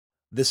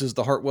This is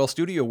the Hartwell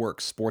Studio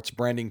Works Sports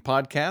Branding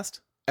Podcast,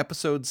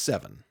 Episode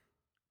 7,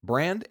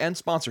 Brand and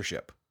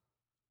Sponsorship,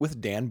 with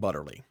Dan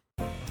Butterly.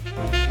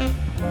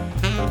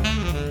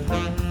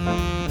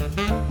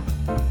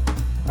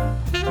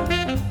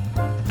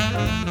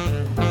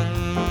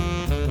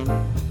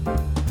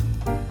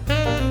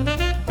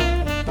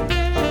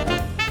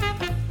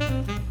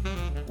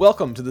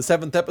 Welcome to the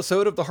 7th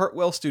episode of the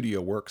Hartwell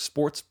Studio Works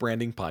Sports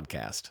Branding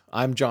Podcast.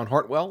 I'm John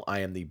Hartwell. I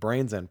am the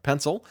brains and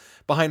pencil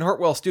behind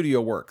Hartwell Studio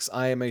Works.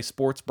 I am a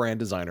sports brand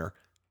designer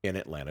in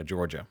Atlanta,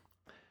 Georgia.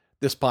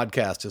 This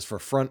podcast is for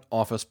front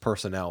office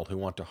personnel who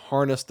want to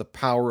harness the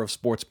power of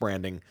sports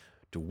branding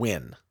to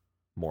win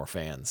more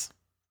fans.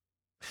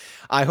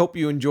 I hope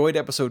you enjoyed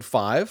episode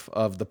 5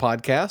 of the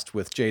podcast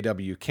with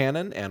J.W.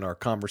 Cannon and our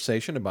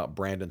conversation about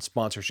brand and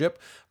sponsorship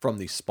from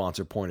the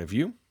sponsor point of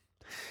view.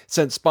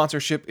 Since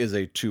sponsorship is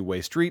a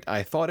two-way street,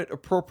 I thought it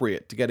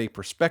appropriate to get a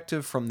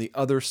perspective from the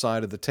other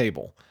side of the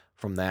table,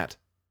 from that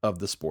of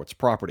the sports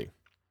property.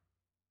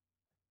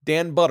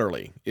 Dan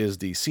Butterly is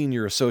the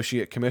Senior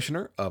Associate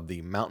Commissioner of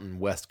the Mountain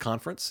West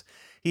Conference.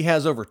 He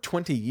has over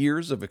 20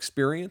 years of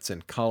experience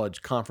in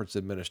college conference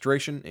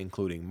administration,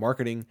 including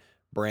marketing,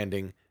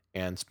 branding,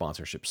 and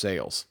sponsorship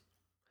sales.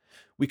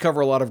 We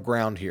cover a lot of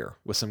ground here,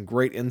 with some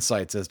great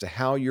insights as to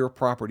how your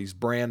property's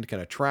brand can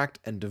attract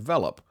and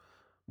develop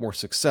more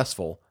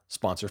successful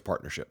sponsor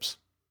partnerships.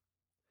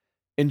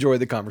 Enjoy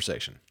the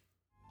conversation.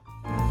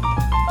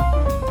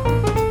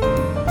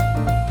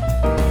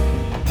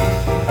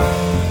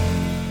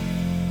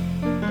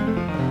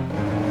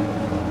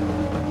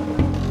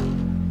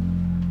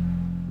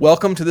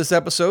 Welcome to this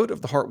episode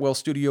of the Hartwell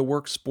Studio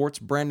Works Sports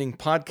Branding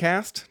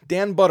Podcast.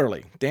 Dan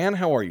Butterly. Dan,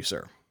 how are you,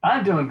 sir?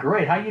 I'm doing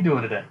great. How are you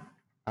doing today?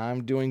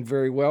 I'm doing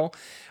very well.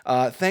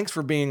 Thanks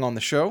for being on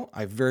the show.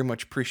 I very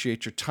much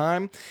appreciate your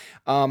time.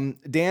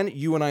 Dan,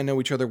 you and I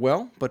know each other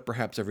well, but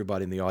perhaps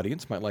everybody in the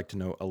audience might like to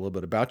know a little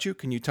bit about you.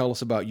 Can you tell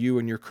us about you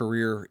and your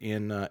career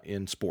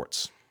in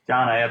sports?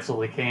 John, I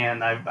absolutely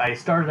can. I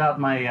started out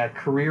my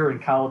career in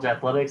college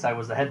athletics. I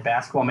was the head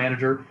basketball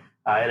manager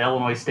at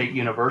Illinois State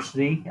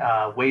University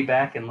way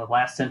back in the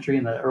last century,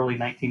 in the early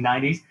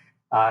 1990s.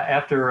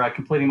 After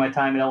completing my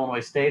time at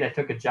Illinois State, I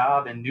took a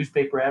job in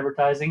newspaper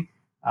advertising.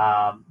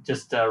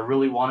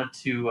 Really wanted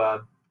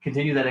to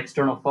continue that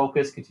external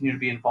focus, continue to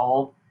be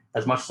involved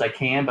as much as I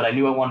can, but I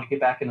knew I wanted to get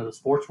back into the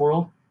sports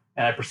world,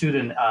 and I pursued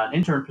an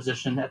intern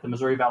position at the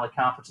Missouri Valley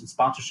Conference in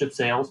sponsorship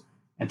sales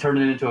and turned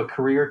it into a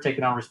career,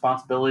 taking on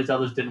responsibilities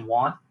others didn't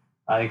want,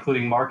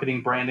 including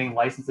marketing, branding,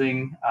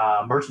 licensing,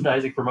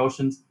 merchandising,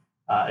 promotions,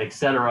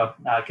 etc.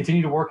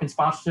 Continue to work in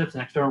sponsorships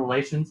and external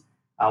relations,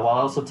 while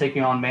also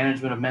taking on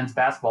management of men's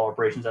basketball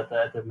operations at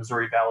the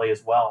Missouri Valley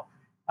as well.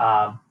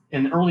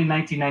 In early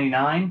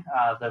 1999,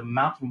 the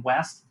Mountain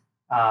West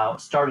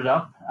started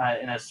up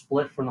in a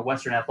split from the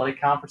Western Athletic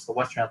Conference. The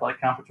Western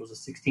Athletic Conference was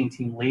a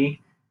 16-team league.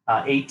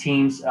 8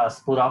 teams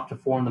split off to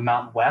form the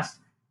Mountain West,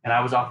 and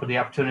I was offered the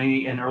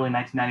opportunity in early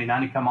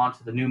 1999 to come on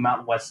to the new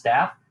Mountain West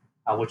staff,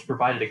 which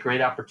provided a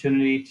great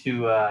opportunity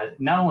to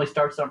not only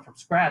start something from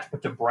scratch,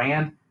 but to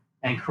brand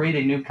and create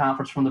a new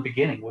conference from the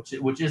beginning, which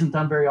isn't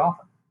done very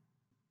often.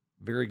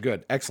 Very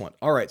good. Excellent.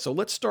 All right. So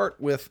let's start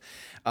with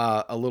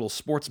a little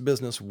sports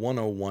business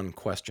 101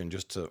 question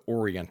just to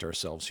orient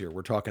ourselves here.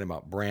 We're talking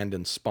about brand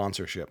and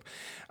sponsorship.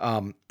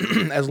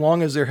 As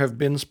long as there have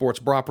been sports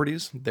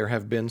properties, there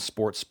have been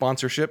sports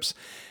sponsorships.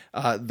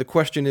 The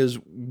question is,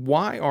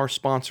 why are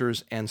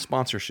sponsors and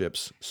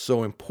sponsorships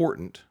so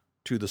important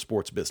to the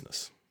sports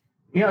business?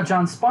 You know,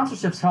 John,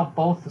 sponsorships help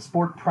both the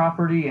sport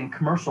property and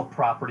commercial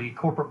property,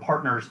 corporate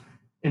partners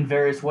in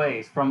various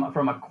ways. From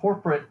a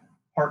corporate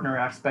partner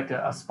aspect,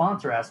 a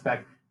sponsor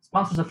aspect,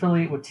 sponsors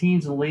affiliate with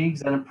teams and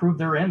leagues and improve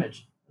their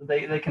image.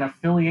 They can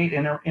affiliate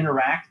and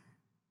interact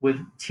with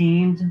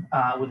teams,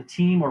 with a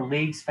team or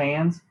league's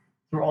fans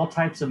through all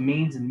types of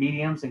means and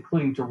mediums,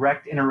 including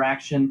direct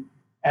interaction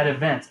at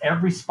events.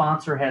 Every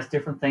sponsor has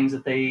different things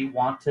that they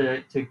want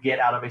to get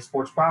out of a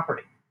sports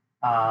property.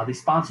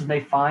 These sponsors may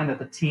find that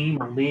the team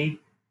or league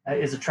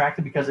is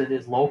attractive because it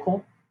is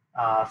local,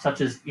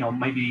 such as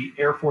maybe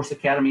Air Force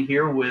Academy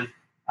here with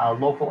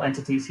local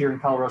entities here in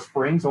Colorado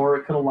Springs, or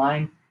it could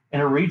align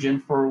in a region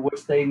for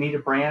which they need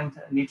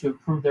to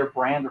improve their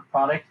brand or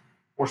product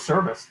or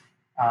service.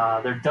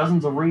 There are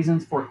dozens of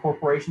reasons for a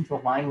corporation to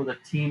align with a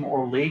team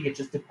or league. It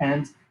just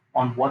depends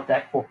on what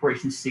that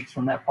corporation seeks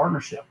from that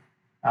partnership.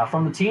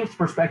 From the team's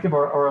perspective,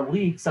 or a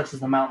league such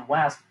as the Mountain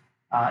West,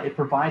 it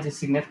provides a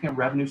significant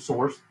revenue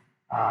source,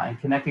 and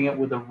connecting it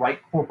with the right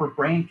corporate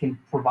brand can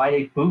provide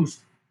a boost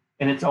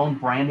in its own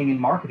branding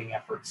and marketing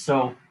efforts.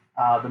 So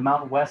the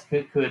Mountain West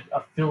could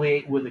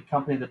affiliate with a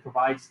company that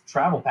provides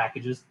travel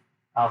packages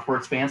for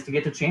its fans to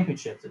get to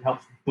championships. It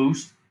helps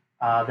boost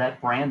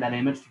that brand, that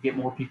image, to get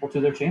more people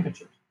to their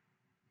championships.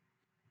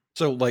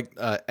 So,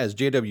 as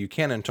J.W.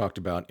 Cannon talked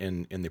about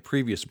in the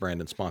previous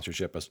brand and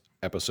sponsorship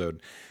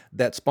episode,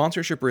 that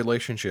sponsorship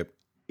relationship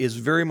is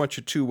very much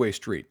a two-way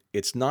street.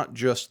 It's not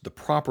just the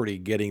property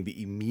getting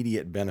the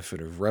immediate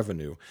benefit of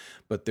revenue,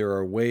 but there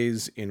are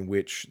ways in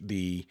which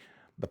the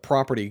the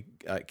property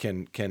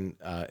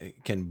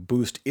can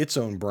boost its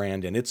own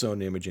brand and its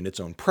own image and its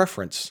own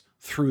preference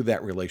through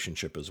that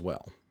relationship as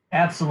well.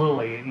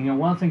 Absolutely.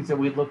 One of the things that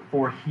we look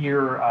for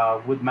here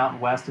with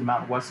Mountain West and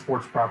Mountain West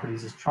Sports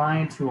Properties is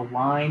trying to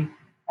align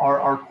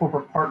our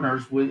corporate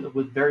partners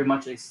with very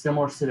much a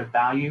similar set of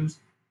values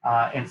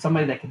and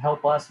somebody that can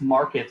help us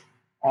market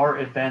our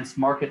events,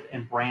 market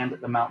and brand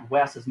the Mountain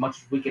West as much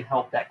as we can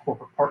help that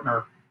corporate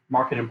partner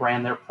market and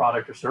brand their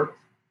product or service.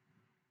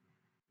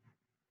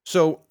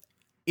 So,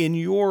 in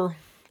your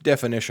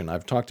definition,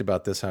 I've talked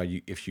about this, how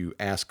if you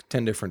ask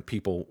 10 different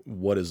people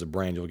what is a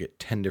brand, you'll get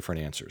 10 different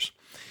answers.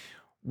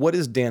 What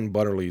is Dan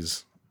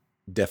Butterly's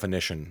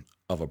definition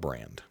of a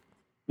brand?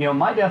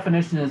 My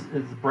definition is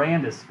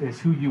brand is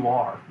who you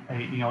are,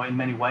 in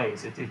many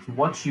ways. It's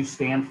what you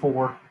stand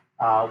for,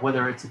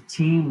 whether it's a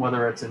team,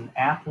 whether it's an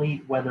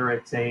athlete, whether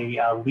it's a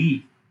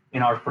league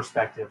in our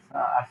perspective.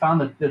 I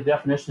found the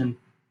definition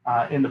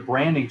in the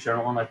branding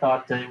journal, and I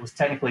thought that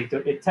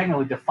it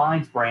technically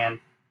defines brand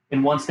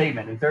in one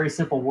statement. In very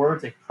simple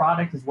words, a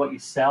product is what you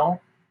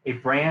sell, a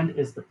brand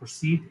is the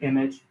perceived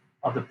image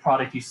of the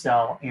product you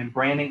sell, and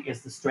branding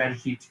is the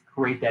strategy to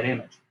create that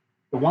image.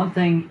 The one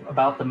thing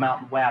about the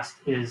Mountain West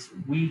is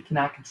we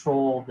cannot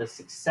control the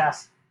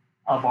success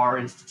of our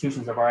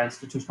institutions, of our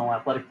institutional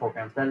athletic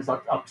programs. That is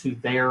up to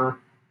their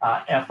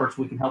efforts.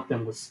 We can help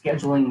them with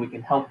scheduling, we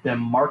can help them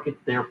market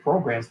their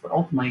programs, but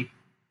ultimately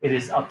it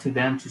is up to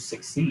them to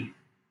succeed.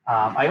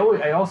 I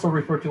also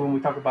refer to, when we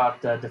talk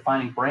about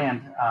defining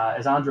brand,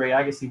 as Andre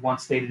Agassi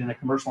once stated in a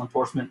commercial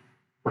endorsement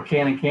for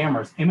Canon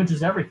cameras, image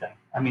is everything.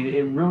 I mean,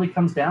 it really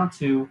comes down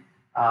to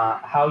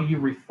how you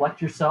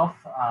reflect yourself,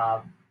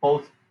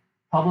 both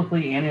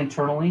publicly and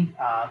internally,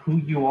 who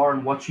you are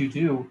and what you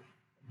do.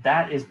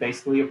 That is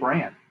basically a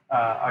brand.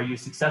 Are you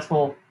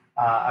successful?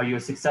 Are you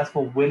a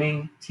successful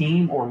winning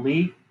team or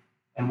league?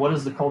 And what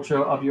is the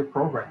culture of your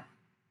program?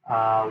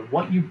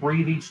 What you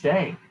breathe each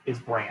day is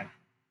brand.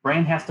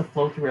 Brand has to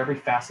flow through every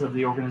facet of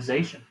the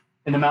organization.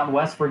 In the Mountain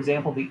West, for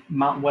example, the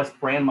Mountain West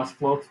brand must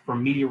flow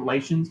from media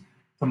relations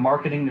to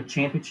marketing the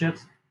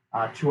championships,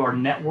 to our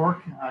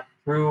network,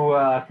 through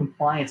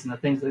compliance and the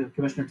things that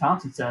Commissioner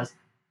Thompson says,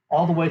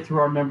 all the way through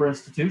our member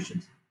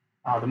institutions.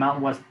 The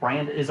Mountain West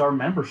brand is our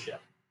membership,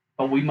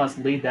 but we must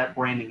lead that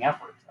branding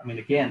effort. I mean,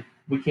 again,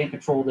 we can't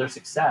control their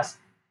success,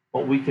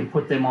 but we can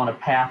put them on a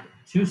path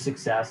to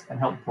success and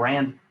help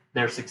brand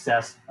their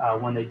success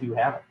when they do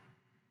have it.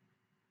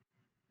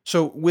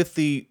 So with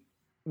the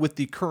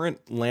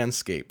current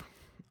landscape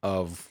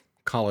of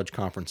college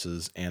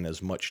conferences and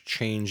as much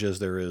change as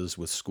there is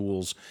with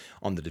schools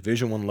on the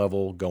Division I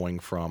level, going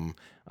from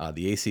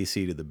the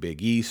ACC to the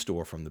Big East,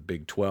 or from the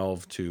Big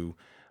 12 to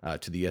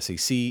the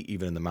SEC,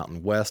 even in the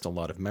Mountain West, a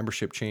lot of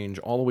membership change,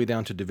 all the way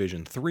down to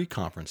Division III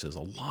conferences,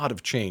 a lot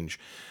of change.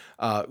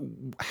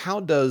 How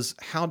does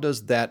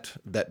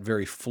that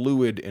very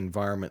fluid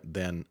environment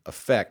then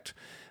affect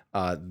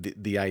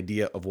the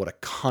idea of what a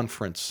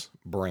conference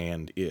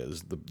brand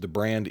is? The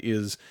brand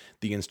is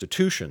the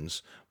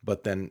institutions,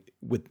 but then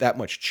with that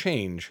much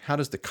change, how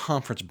does the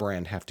conference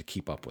brand have to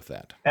keep up with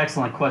that?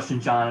 Excellent question,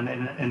 John.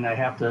 And I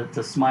have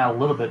to smile a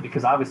little bit,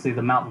 because obviously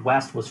the Mountain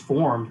West was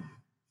formed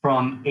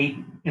from 8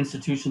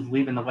 institutions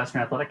leaving the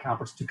Western Athletic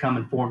Conference to come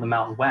and form the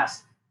Mountain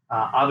West.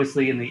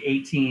 Obviously, in the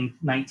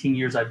 19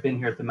 years I've been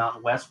here at the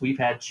Mountain West, we've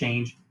had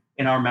change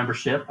in our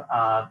membership.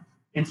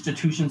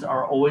 Institutions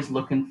are always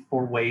looking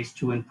for ways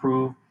to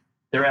improve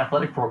their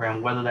athletic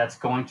program, whether that's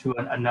going to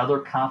another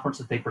conference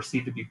that they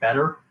perceive to be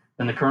better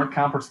than the current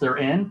conference they're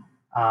in.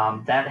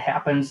 That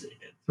happens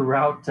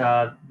throughout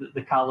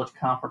the college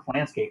conference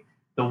landscape.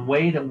 The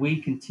way that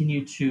we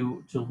continue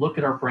to look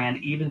at our brand,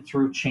 even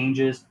through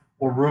changes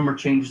or rumor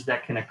changes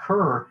that can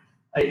occur,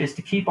 is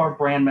to keep our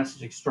brand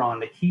messaging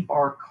strong, to keep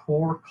our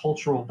core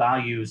cultural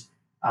values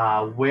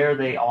where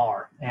they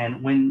are.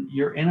 And when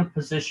you're in a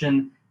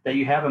position that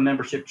you have a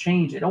membership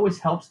change, it always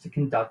helps to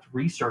conduct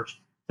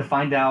research to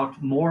find out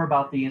more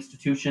about the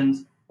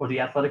institutions or the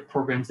athletic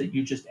programs that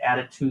you just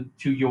added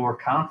to your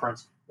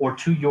conference or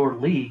to your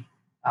league,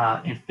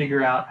 and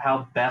figure out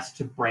how best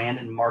to brand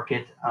and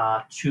market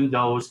to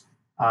those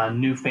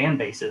new fan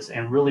bases,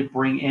 and really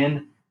bring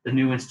in the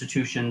new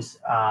institutions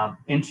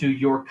into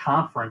your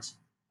conference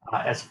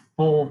as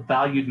full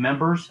valued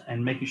members,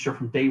 and making sure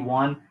from day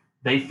one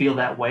they feel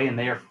that way and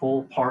they are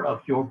full part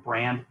of your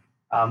brand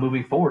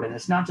moving forward. And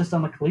it's not just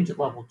on the collegiate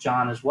level,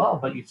 John, as well,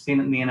 but you've seen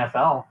it in the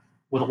NFL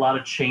with a lot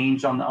of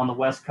change on the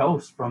West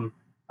Coast, from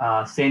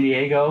San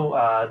Diego,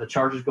 the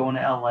Chargers going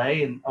to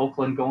LA, and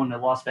Oakland going to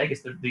Las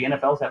Vegas. The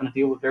NFL is having to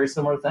deal with very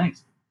similar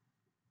things.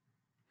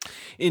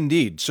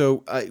 Indeed.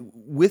 So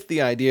with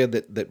the idea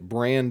that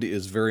brand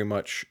is very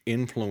much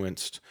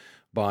influenced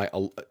by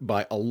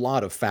a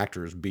lot of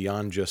factors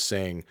beyond just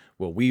saying,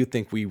 well, we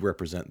think we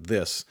represent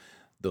this,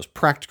 those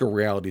practical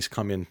realities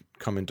come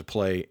into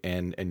play,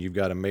 and you've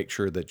got to make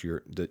sure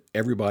that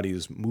everybody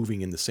is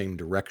moving in the same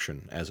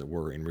direction, as it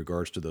were, in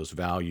regards to those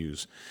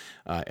values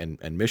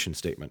and mission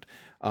statement.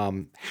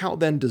 How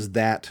then does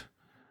that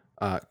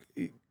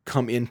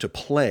come into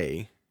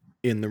play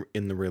in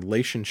the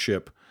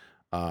relationship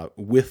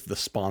with the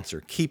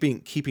sponsor,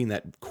 keeping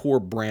that core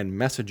brand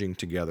messaging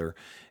together,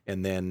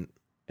 and then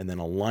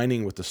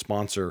aligning with the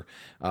sponsor.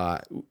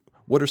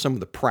 What are some of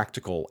the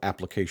practical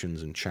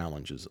applications and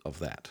challenges of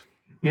that?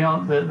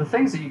 The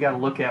things that you got to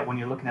look at when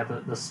you're looking at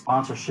the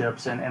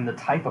sponsorships and the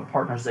type of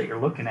partners that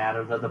you're looking at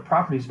are the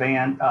properties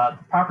van,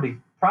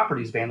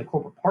 the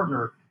corporate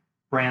partner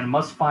brand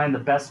must find the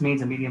best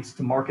means and mediums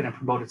to market and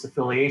promote its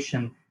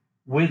affiliation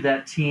with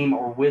that team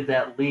or with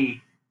that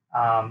league.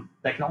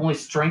 That can only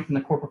strengthen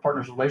the corporate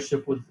partner's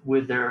relationship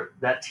with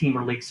that team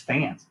or league's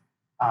fans,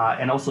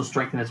 and also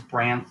strengthen its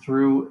brand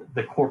through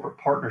the corporate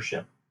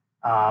partnership.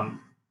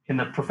 In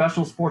the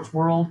professional sports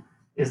world,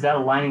 is that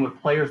aligning with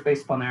players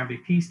based upon their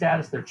MVP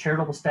status, their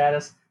charitable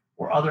status,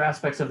 or other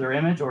aspects of their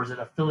image, or is it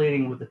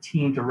affiliating with the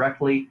team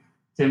directly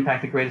to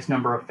impact the greatest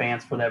number of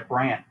fans for that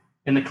brand?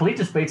 In the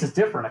collegiate space, it's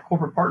different. A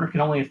corporate partner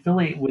can only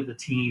affiliate with the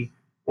team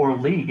or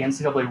league.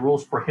 NCAA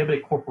rules prohibit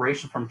a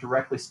corporation from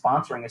directly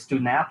sponsoring a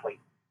student athlete.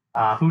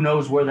 Who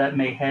knows where that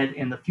may head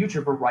in the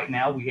future, but right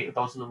now,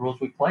 those are the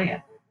rules we play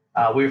in.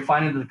 We're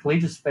finding in the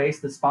collegiate space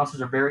that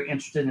sponsors are very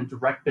interested in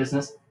direct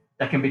business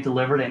that can be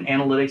delivered and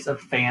analytics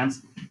of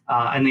fans,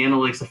 and the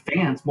analytics of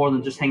fans more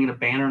than just hanging a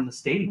banner in the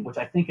stadium, which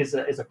I think is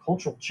a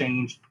cultural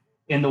change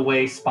in the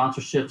way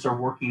sponsorships are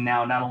working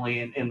now, not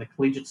only in the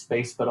collegiate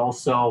space, but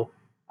also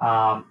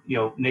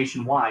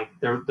nationwide.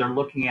 They're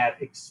looking at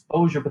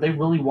exposure, but they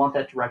really want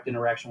that direct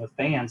interaction with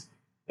fans.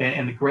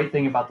 And the great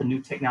thing about the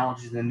new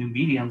technologies and the new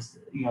mediums,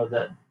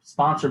 the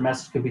sponsor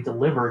message could be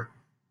delivered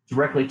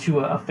directly to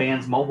a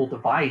fan's mobile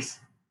device,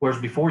 whereas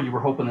before you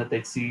were hoping that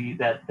they'd see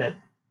that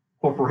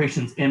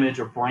corporation's image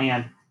or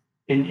brand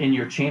in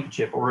your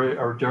championship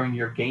or during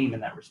your game in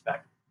that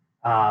respect.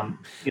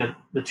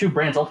 The two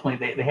brands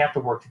ultimately they have to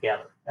work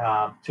together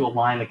to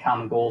align the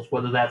common goals,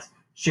 whether that's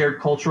shared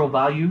cultural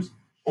values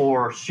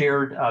or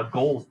shared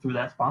goals through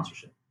that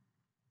sponsorship.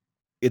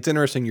 It's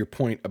interesting your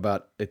point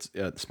about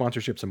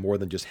sponsorships are more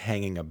than just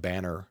hanging a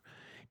banner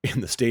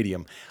in the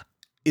stadium.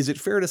 Is it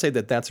fair to say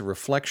that that's a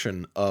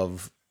reflection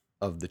of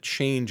the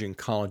change in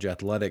college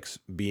athletics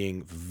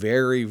being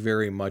very,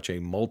 very much a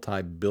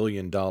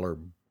multi-billion-dollar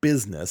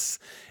business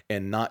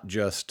and not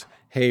just,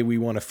 hey, we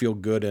want to feel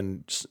good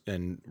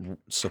and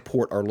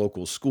support our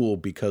local school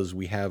because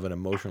we have an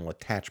emotional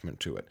attachment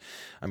to it?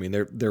 I mean,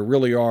 there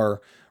really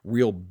are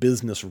real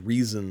business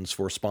reasons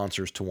for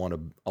sponsors to want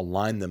to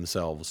align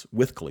themselves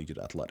with collegiate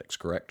athletics,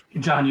 correct?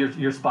 John,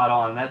 you're spot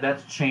on.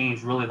 That's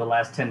changed really the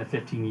last 10 to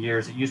 15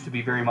 years. It used to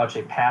be very much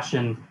a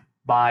passion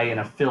by an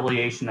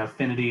affiliation,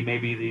 affinity.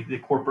 Maybe the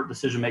corporate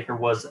decision maker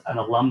was an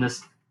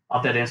alumnus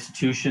of that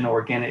institution, or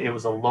again, it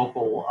was a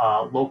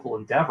local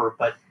endeavor.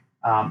 But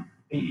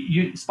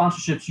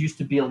sponsorships used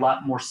to be a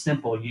lot more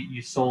simple.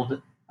 You sold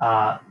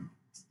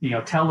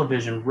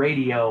television,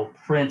 radio,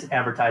 print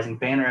advertising,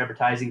 banner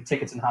advertising,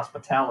 tickets, and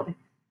hospitality.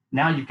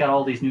 Now you've got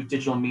all these new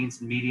digital means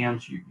and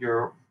mediums.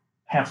 You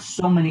have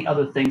so many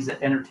other things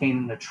that entertain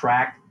and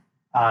attract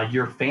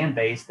your fan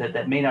base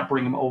that may not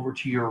bring them over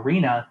to your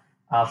arena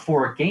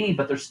for a game,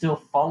 but they're still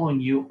following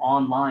you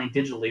online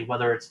digitally,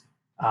 whether it's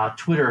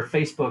Twitter,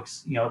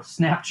 Facebook's,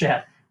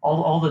 Snapchat,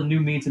 all the new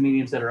means and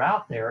mediums that are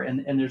out there.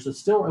 And there's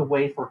still a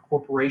way for a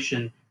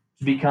corporation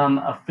to become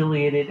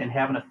affiliated and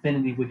have an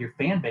affinity with your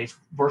fan base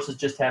versus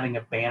just having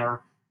a banner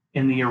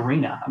in the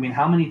arena. I mean,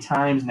 how many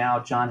times now,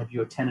 John, have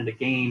you attended a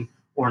game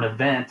or an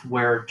event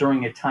where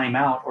during a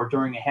timeout or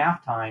during a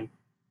halftime,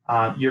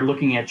 you're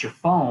looking at your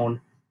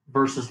phone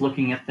versus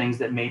looking at things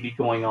that may be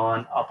going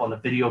on up on the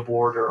video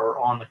board or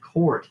on the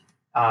court?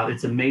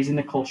 It's amazing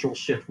the cultural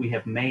shift we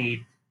have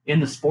made in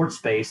the sports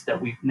space that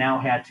we've now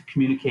had to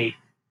communicate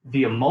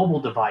via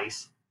mobile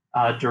device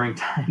during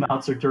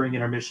timeouts or during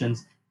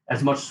intermissions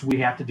as much as we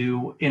have to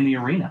do in the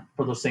arena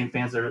for those same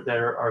fans that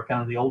are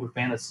kind of the older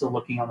fan that's still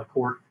looking on the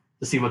court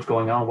to see what's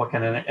going on, what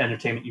kind of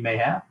entertainment you may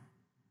have.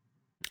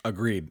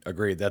 Agreed.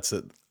 That's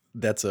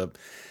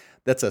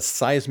a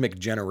seismic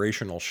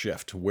generational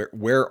shift.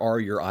 Where are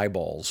your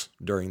eyeballs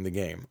during the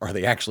game? Are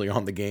they actually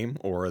on the game,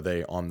 or are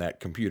they on that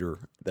computer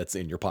that's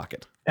in your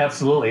pocket?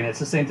 Absolutely, and it's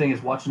the same thing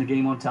as watching a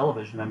game on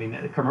television. I mean,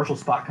 a commercial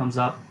spot comes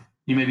up,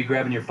 you may be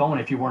grabbing your phone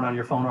if you weren't on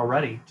your phone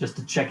already, just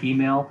to check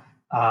email,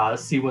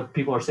 see what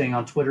people are saying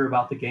on Twitter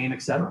about the game,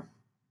 etc.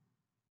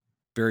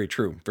 Very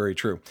true. Very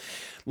true.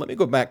 Let me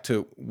go back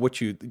to what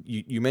you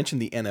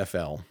mentioned the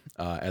NFL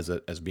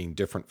as being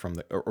different from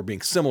or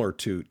being similar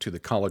to the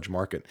college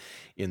market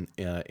in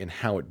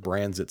how it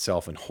brands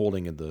itself and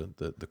holding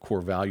the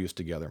core values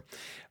together.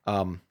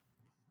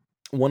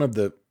 One of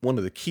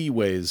the key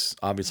ways,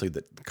 obviously,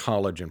 that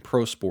college and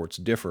pro sports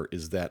differ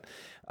is that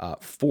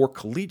for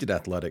collegiate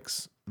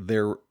athletics,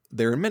 they're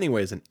in many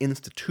ways an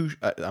institution.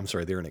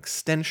 They're an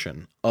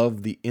extension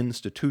of the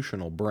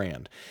institutional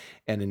brand,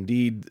 and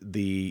indeed,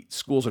 the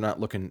schools are not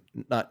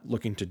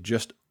looking to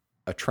just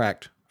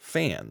attract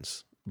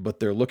fans, but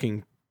they're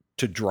looking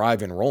to drive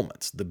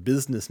enrollments. The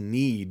business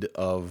need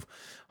of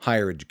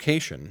higher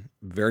education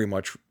very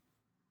much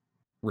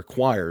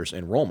requires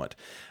enrollment.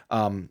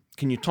 Can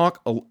you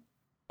talk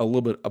a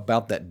little bit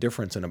about that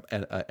difference and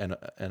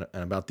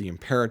about the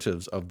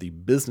imperatives of the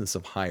business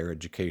of higher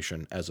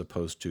education as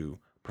opposed to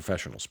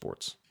professional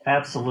sports?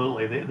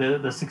 Absolutely.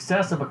 The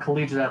success of a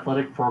collegiate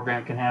athletic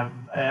program can have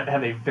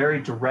a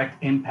very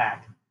direct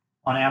impact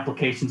on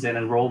applications and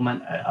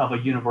enrollment of a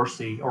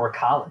university or a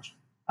college.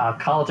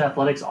 College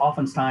athletics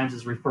oftentimes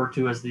is referred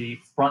to as the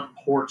front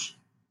porch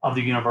of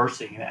the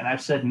university. And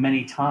I've said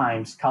many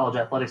times, college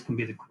athletics can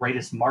be the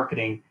greatest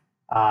marketing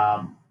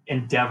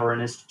endeavor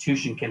an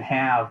institution can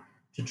have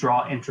to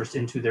draw interest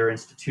into their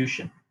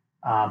institution.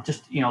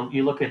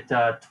 You look at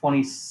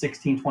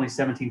 2016,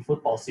 2017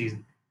 football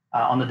season.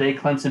 On the day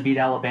Clemson beat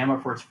Alabama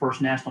for its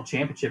first national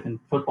championship in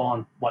football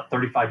in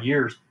 35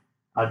 years,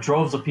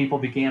 droves of people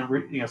began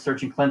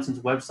searching Clemson's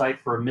website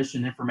for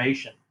admission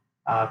information.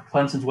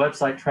 Clemson's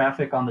website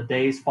traffic on the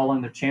days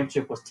following the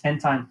championship was 10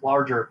 times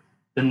larger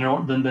than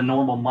the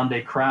normal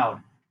Monday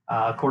crowd,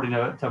 according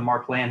to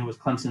Mark Land, who was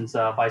Clemson's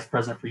vice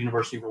president for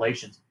university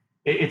relations.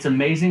 It's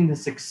amazing the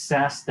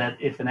success that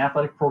if an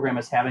athletic program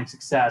is having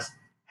success,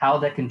 how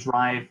that can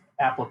drive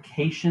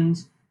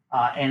applications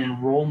and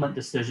enrollment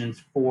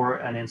decisions for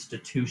an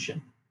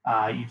institution.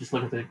 You just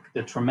look at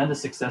the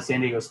tremendous success San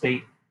Diego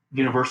State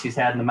University's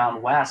had in the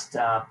Mountain West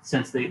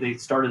since they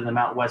started in the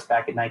Mountain West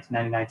back in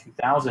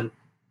 1999-2000,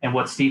 and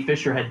what Steve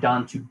Fisher had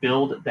done to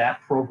build that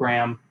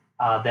program,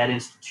 that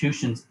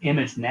institution's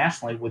image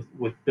nationally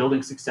with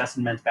building success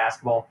in men's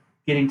basketball,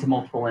 getting to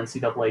multiple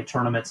NCAA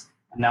tournaments.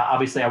 Now,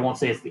 obviously, I won't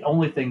say it's the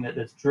only thing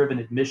that's driven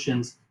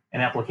admissions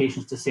and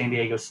applications to San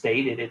Diego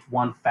State. It's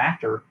one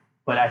factor,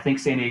 but I think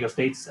San Diego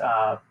State's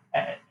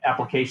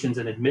applications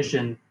and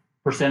admission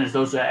percentage,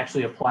 those that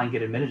actually apply and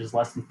get admitted, is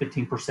less than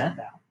 15%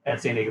 now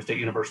at San Diego State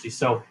University.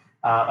 So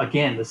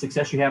again, the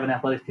success you have in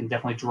athletics can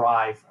definitely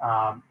drive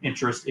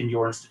interest in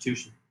your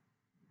institution.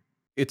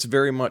 It's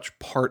very much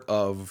part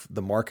of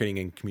the marketing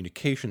and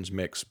communications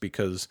mix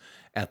because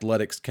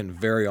athletics can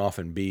very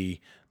often be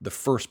the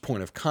first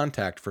point of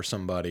contact for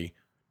somebody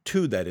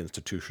to that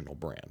institutional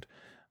brand.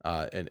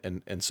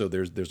 And so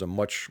there's a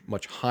much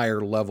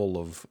higher level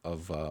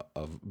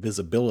of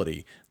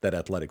visibility that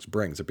athletics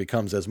brings. It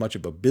becomes as much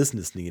of a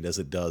business need as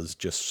it does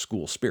just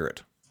school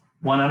spirit.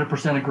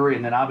 100% agree.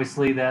 And then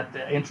obviously that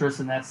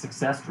interest and that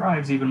success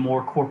drives even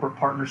more corporate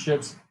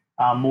partnerships,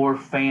 more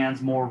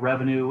fans, more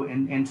revenue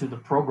into the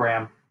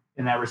program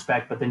in that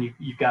respect. But then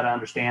you've got to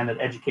understand that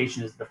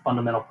education is the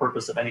fundamental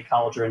purpose of any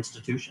college or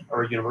institution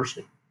or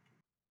university.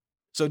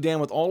 So Dan,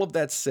 with all of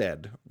that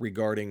said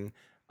regarding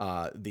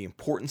the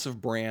importance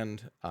of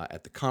brand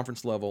at the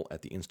conference level,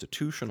 at the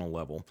institutional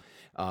level,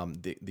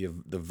 the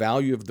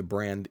value of the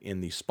brand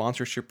in the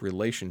sponsorship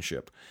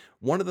relationship.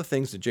 One of the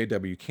things that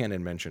J.W.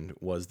 Cannon mentioned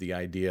was the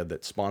idea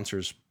that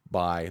sponsors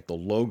buy the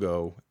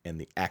logo and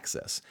the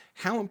access.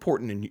 How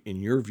important, in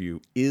your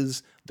view,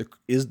 is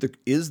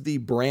the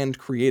brand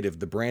creative,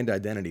 the brand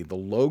identity, the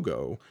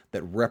logo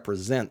that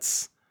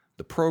represents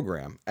the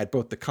program at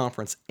both the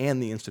conference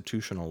and the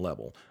institutional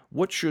level?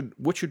 What should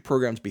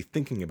programs be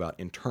thinking about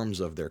in terms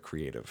of their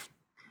creative?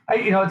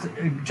 It's,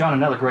 John,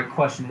 another great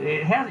question.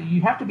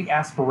 You have to be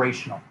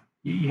aspirational.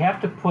 You have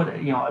to put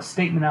a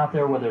statement out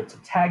there, whether it's a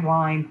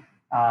tagline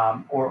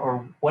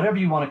or whatever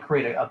you want to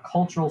create, a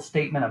cultural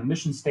statement, a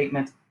mission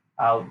statement,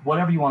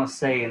 whatever you want to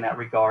say in that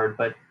regard.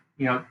 But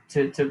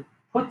to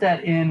put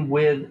that in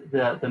with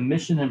the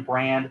mission and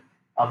brand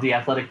of the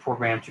athletic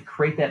program to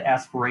create that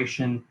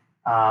aspiration.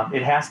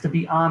 It has to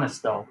be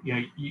honest, though.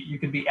 You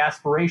can be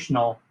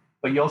aspirational,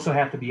 but you also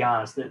have to be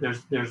honest.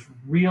 There's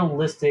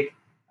realistic,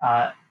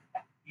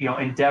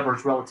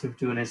 endeavors relative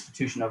to an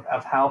institution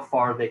of how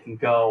far they can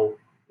go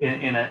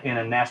in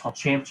a national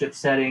championship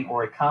setting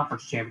or a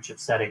conference championship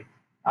setting.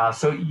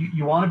 So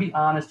you want to be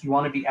honest, you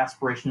want to be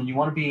aspirational, you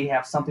want to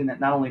have something that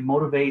not only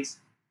motivates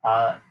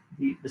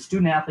the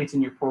student athletes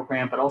in your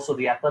program, but also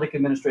the athletic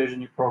administrators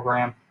in your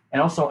program,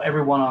 and also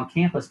everyone on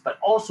campus, but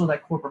also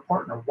that corporate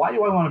partner. Why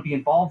do I want to be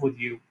involved with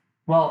you?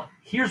 Well,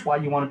 here's why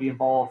you want to be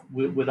involved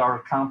with our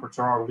conference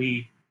or our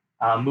league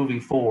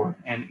moving forward.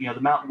 And the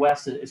Mountain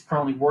West is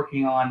currently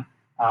working on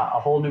a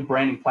whole new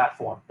branding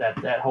platform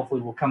that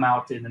hopefully will come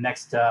out in the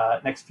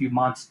next few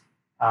months.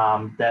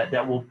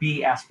 That will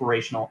be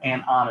aspirational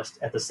and honest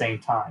at the same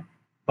time.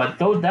 But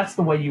that's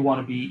the way you want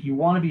to be. You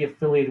want to be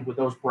affiliated with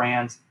those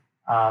brands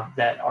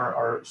that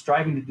are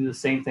striving to do the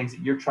same things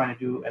that you're trying to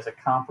do as a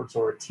conference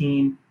or a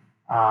team.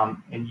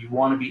 And you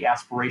want to be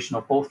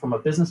aspirational, both from a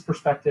business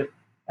perspective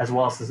as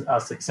well as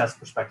a success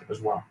perspective as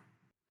well.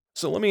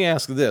 So let me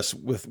ask this,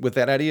 with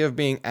that idea of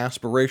being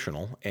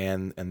aspirational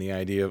and the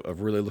idea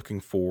of really looking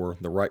for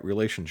the right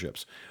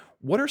relationships,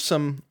 what are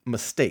some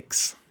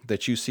mistakes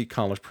that you see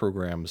college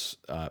programs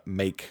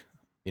make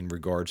in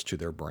regards to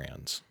their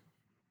brands?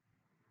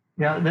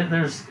 Yeah,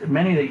 there's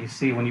many that you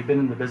see when you've been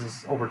in the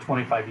business over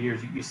 25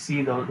 years. You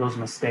see those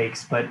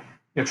mistakes, but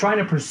trying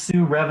to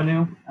pursue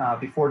revenue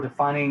before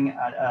defining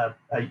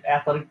an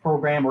athletic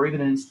program or even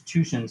an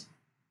institution's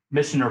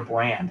mission or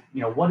brand.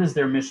 What is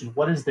their mission?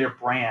 What is their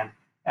brand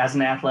as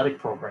an athletic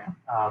program?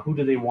 Who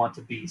do they want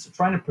to be? So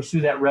trying to pursue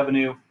that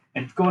revenue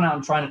and going out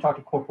and trying to talk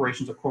to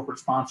corporations or corporate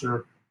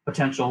sponsor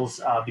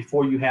potentials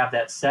before you have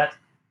that set.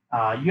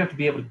 You have to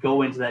be able to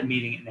go into that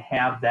meeting and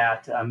have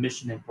that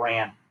mission and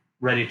brand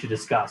ready to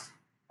discuss.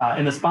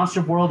 In the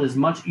sponsorship world, it's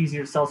much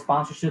easier to sell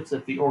sponsorships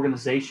if the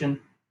organization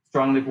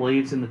strongly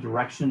believes in the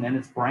direction and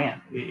its brand.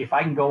 If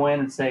I can go in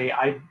and say,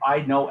 I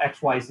know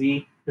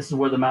XYZ, this is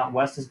where the Mountain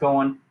West is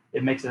going,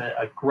 it makes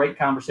a great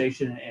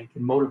conversation and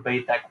can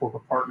motivate that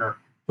corporate partner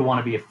to want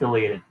to be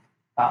affiliated.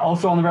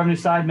 Also on the revenue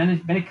side,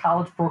 many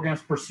college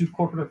programs pursue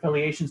corporate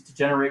affiliations to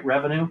generate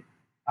revenue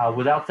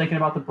without thinking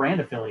about the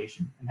brand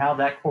affiliation and how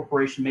that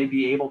corporation may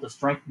be able to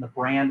strengthen the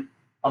brand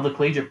of the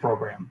collegiate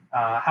program.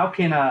 How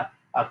can a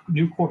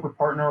new corporate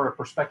partner or a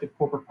prospective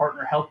corporate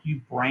partner help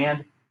you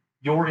brand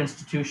your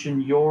institution,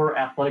 your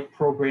athletic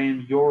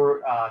program,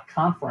 your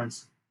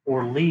conference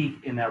or league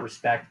in that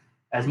respect,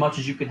 as much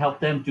as you can help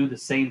them do the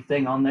same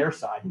thing on their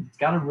side? It's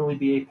got to really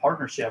be a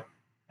partnership.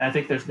 And I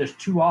think there's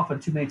too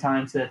many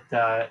times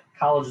that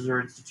colleges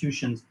or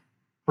institutions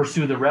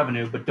pursue the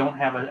revenue, but don't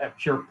have a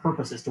pure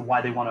purpose as to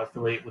why they want to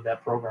affiliate with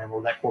that program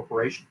or that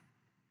corporation.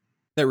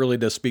 That really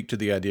does speak to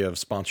the idea of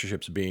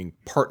sponsorships being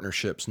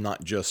partnerships,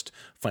 not just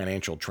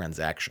financial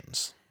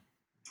transactions.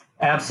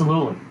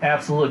 Absolutely,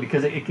 absolutely,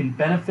 because it can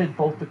benefit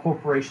both the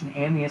corporation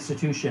and the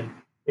institution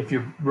if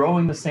you're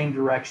rowing the same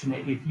direction.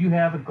 If you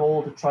have a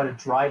goal to try to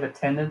drive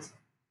attendance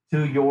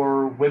to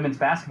your women's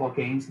basketball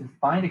games, then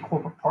find a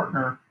corporate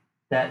partner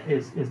that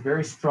is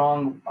very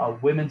strong,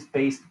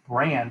 women's-based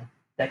brand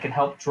that can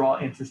help draw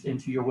interest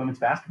into your women's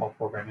basketball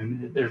program. I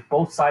mean, there's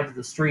both sides of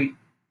the street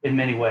in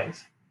many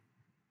ways.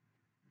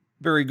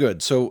 Very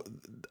good. So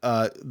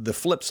the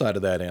flip side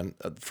of that end,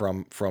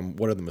 from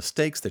what are the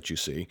mistakes that you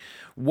see,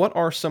 what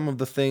are some of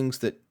the things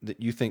that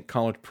you think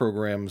college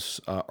programs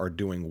are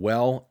doing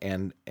well,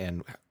 and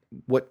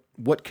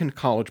what can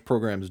college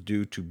programs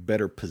do to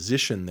better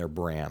position their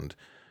brand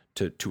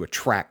to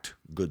attract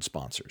good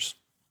sponsors?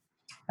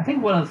 I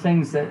think one of the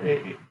things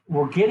that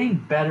we're getting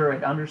better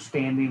at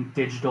understanding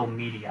digital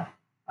media,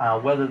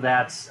 whether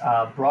that's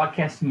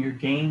broadcasting your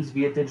games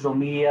via digital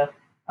media,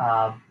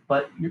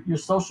 but your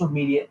social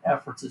media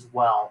efforts as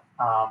well.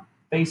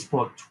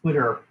 Facebook,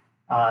 Twitter,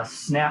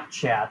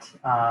 Snapchat.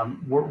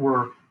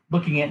 We're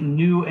looking at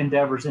new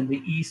endeavors in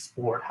the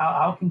e-sport.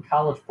 How can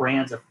college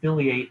brands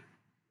affiliate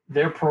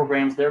their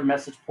programs, their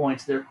message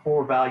points, their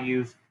core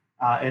values,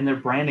 and their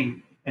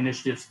branding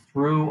initiatives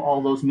through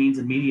all those means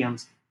and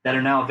mediums that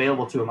are now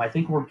available to them? I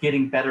think we're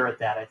getting better at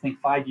that. I think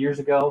 5 years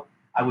ago,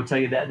 I would tell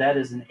you that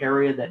is an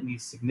area that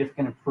needs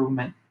significant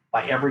improvement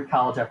by every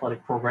college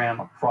athletic program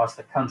across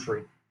the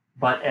country.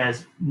 But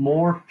as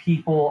more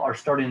people are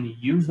starting to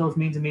use those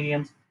means and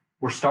mediums,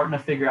 we're starting to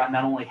figure out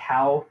not only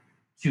how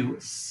to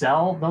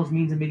sell those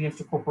means and mediums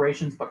to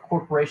corporations, but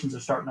corporations are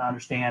starting to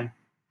understand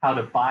how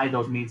to buy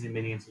those means and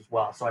mediums as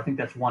well. So I think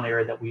that's one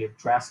area that we have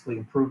drastically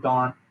improved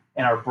on,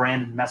 and our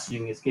brand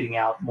messaging is getting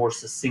out more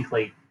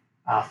succinctly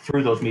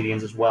through those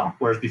mediums as well.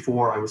 Whereas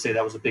before, I would say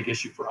that was a big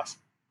issue for us.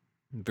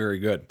 Very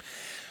good.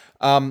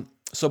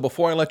 So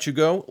before I let you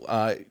go,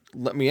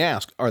 let me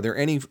ask: are there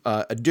any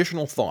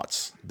additional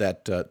thoughts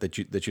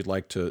that you'd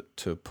like to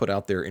put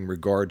out there in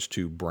regards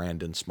to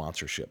brand and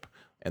sponsorship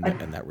and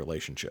that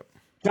relationship?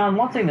 John,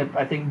 one thing that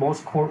I think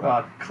most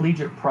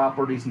collegiate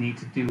properties need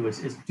to do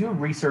is do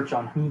research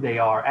on who they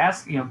are.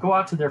 Ask, go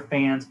out to their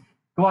fans,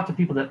 go out to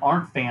people that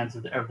aren't fans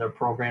of their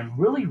program.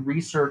 Really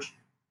research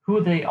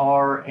who they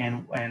are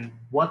and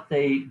what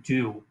they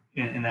do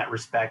in that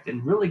respect,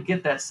 and really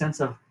get that sense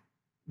of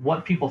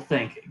what people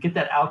think. Get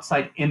that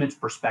outside image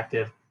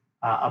perspective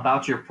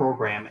about your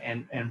program.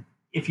 And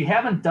if you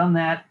haven't done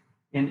that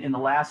in the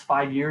last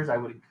 5 years, I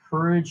would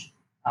encourage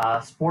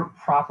sport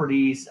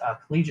properties,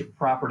 collegiate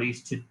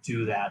properties to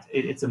do that.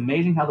 It's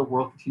amazing how the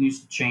world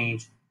continues to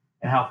change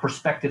and how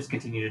perspectives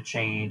continue to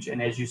change.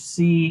 And as you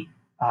see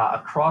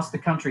across the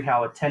country,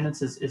 how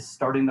attendance is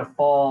starting to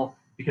fall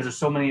because there's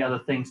so many other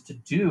things to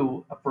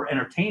do for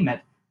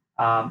entertainment.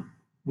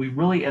 We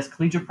really, as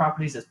collegiate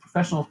properties, as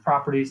professional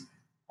properties,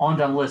 on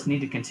down the list,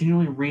 need to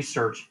continually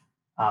research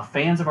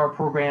fans of our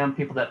program,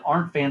 people that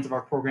aren't fans of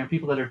our program,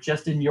 people that are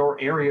just in your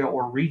area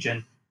or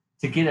region,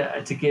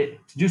 to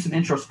do some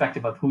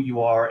introspective of who you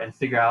are and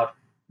figure out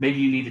maybe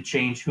you need to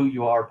change who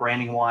you are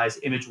branding wise,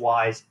 image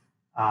wise,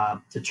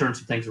 to turn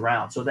some things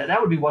around. So that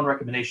would be one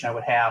recommendation I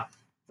would have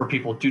for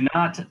people. Do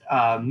not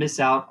miss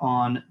out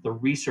on the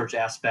research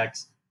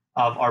aspects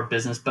of our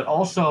business, but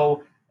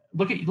also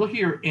look at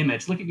your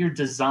image, look at your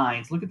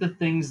designs, look at the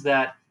things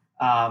that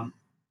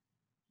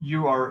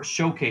you are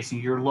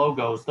showcasing, your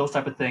logos, those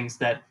type of things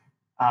that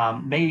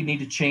may need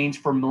to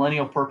change for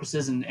millennial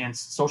purposes and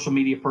social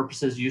media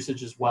purposes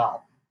usage as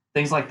well.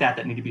 Things like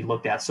that need to be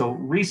looked at. So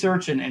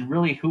research and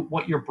really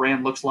what your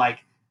brand looks like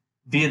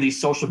via these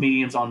social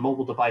mediums on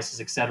mobile devices,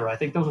 et cetera. I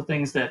think those are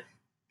things that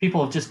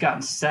people have just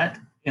gotten set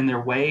in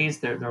their ways.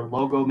 Their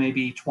logo may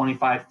be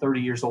 25,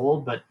 30 years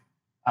old, but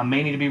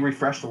may need to be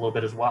refreshed a little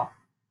bit as well.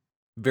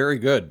 Very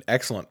good.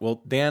 Excellent.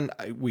 Well, Dan,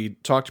 we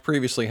talked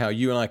previously how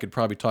you and I could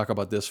probably talk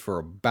about this for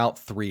about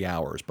 3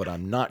 hours, but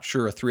I'm not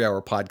sure a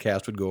 3-hour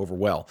podcast would go over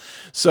well.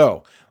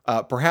 So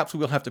perhaps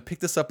we will have to pick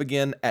this up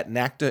again at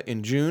NACTA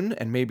in June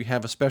and maybe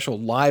have a special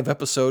live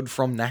episode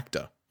from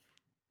NACTA.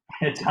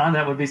 John,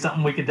 that would be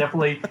something we could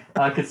definitely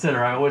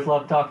consider. I always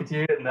love talking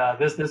to you, and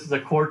this is a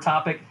core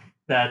topic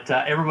that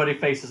everybody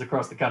faces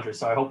across the country.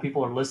 So I hope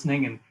people are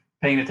listening and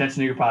paying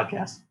attention to your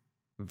podcast.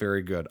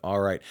 Very good. All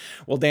right.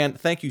 Well, Dan,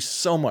 thank you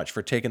so much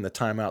for taking the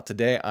time out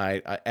today.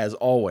 As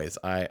always,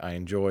 I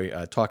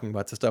enjoy talking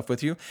about this stuff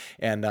with you,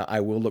 and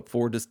I will look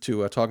forward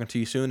to talking to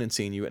you soon and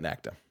seeing you at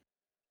NACTA.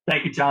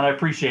 Thank you, John. I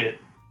appreciate it.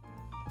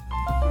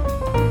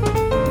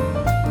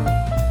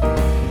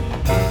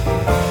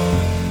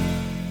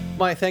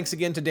 My thanks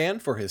again to Dan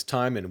for his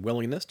time and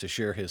willingness to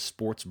share his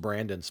sports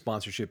brand and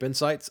sponsorship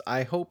insights.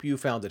 I hope you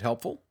found it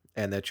helpful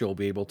and that you'll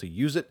be able to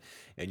use it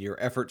in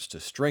your efforts to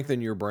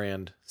strengthen your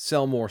brand,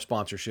 sell more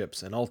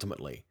sponsorships, and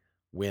ultimately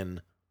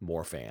win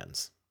more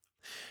fans.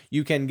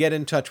 You can get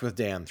in touch with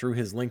Dan through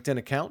his LinkedIn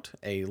account.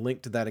 A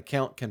link to that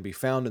account can be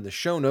found in the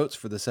show notes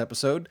for this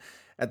episode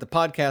at the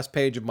podcast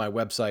page of my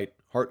website,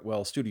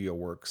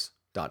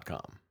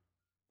 hartwellstudioworks.com.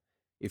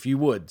 If you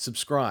would,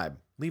 subscribe,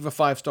 leave a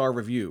 5-star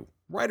review,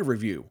 write a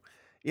review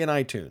in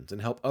iTunes,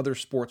 and help other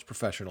sports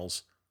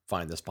professionals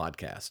find this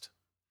podcast.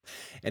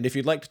 And if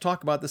you'd like to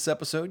talk about this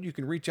episode, you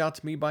can reach out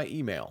to me by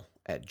email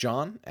at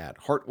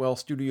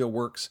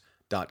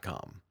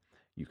john@hartwellstudioworks.com.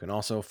 You can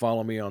also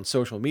follow me on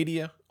social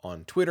media,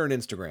 on Twitter and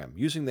Instagram,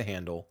 using the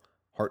handle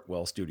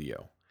Hartwell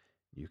Studio.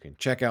 You can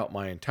check out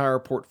my entire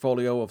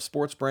portfolio of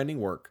sports branding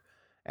work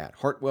at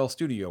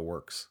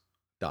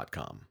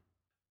hartwellstudioworks.com.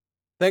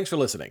 Thanks for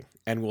listening,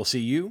 and we'll see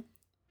you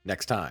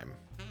next time.